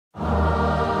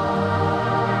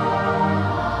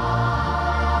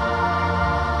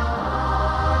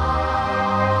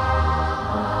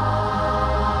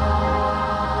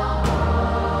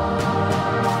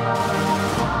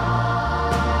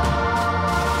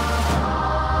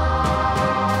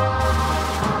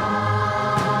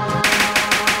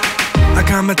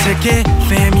got my ticket?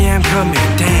 Fam, yeah, I'm coming.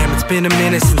 Damn, it's been a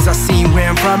minute since I seen where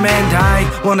I'm from, and I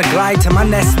wanna glide to my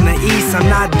nest in the east. I'm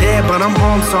not there, but I'm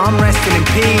home, so I'm resting in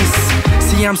peace.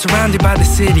 See, I'm surrounded by the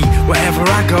city. Wherever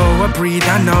I go, I breathe,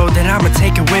 I know that I'ma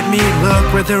take it with me.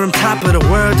 Look, whether I'm top of the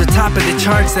world or top of the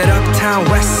charts, that uptown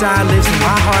west side lives in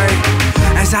my heart.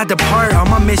 As I depart on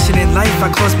my mission in life, I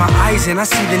close my eyes and I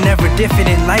see the never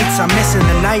different lights. I'm missing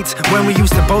the nights when we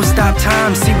used to both stop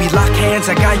time. See, we lock hands,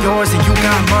 I got yours and you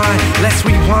got mine. Let's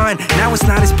rewind, now it's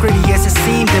not as pretty as it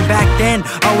seemed. And back then,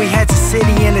 all we had's a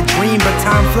city and a dream. But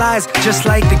time flies, just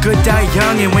like the good die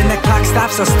young. And when that clock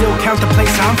stops, I still count the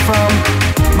place I'm from.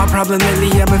 My problem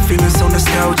lately, I've been feeling so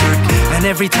nostalgic. And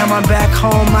every time I'm back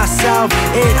home myself,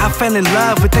 I fell in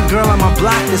love with the girl on my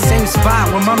block. The same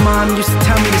spot where my mom used to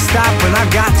tell me to stop. When I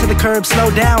got to the curb,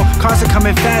 slow down, cars are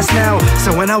coming fast now.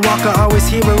 So when I walk, I always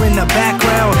hear her in the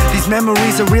background. These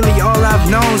memories are really all I've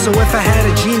known. So if I had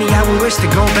a genie, I would wish to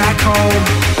go back home.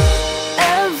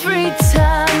 Every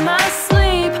time I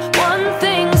sleep, one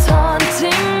thing's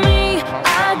haunting me.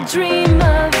 I dream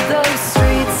of those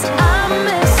streets. I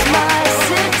miss my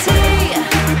city,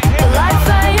 the life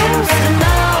I used to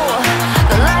know,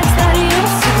 the lights that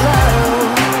used to glow.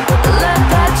 Let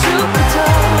that truth be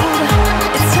told.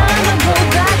 It's time to go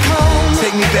back home.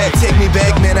 Take me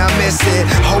back, man, I miss it.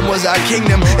 Home was our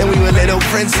kingdom, and we were little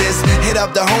princes. Hit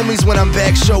up the homies when I'm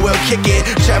back, sure we'll kick it.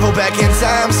 Travel back in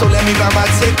time, so let me buy my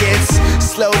tickets.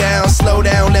 Slow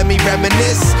down, let me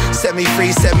reminisce. Set me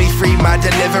free, my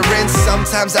deliverance.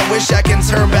 Sometimes I wish I can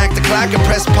turn back the clock and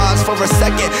press pause for a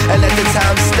second and let the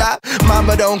time stop.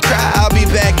 Mama, don't cry, I'll be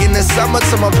back in the summer.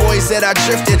 To my boys that I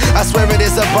drifted, I swear it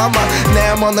is a bummer.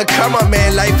 Now I'm on the come up,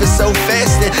 man, life is so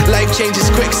fast and life changes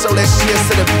quick, so let's cheers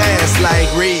to the past like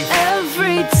Reeve.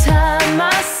 Every time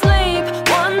I sleep,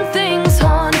 one thing's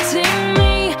haunting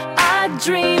me. I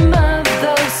dream of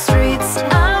those streets.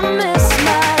 I miss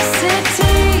my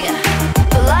city,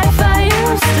 the life I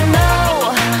used to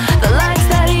know, the lights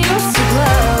that used to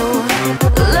glow.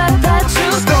 Let that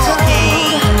truth be told.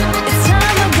 It's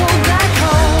time to go back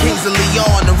home. Kings of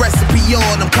Leon, the recipe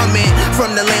on. I'm coming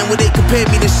from the land where they compare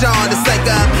me to Sean. It's like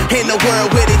I'm in a world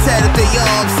where they tatted their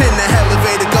arms. In the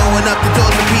elevator going up the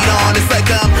doors and beat on. It's like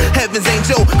I'm heaven's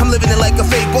angel, I'm living it like a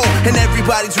fable. And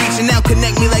everybody's reaching out,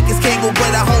 connect me like it's cable.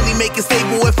 But I only make it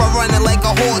stable if I run it like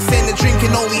a horse. And the dream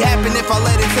can only happen if I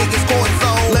let it take its course. So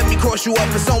let me cross you up,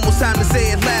 it's almost time to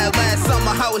say it loud. Last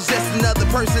summer I was just another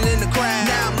person in the crowd.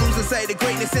 Now I'm losing sight of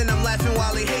greatness and I'm laughing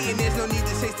while they hating. There's no need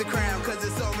to chase the crown, 'cause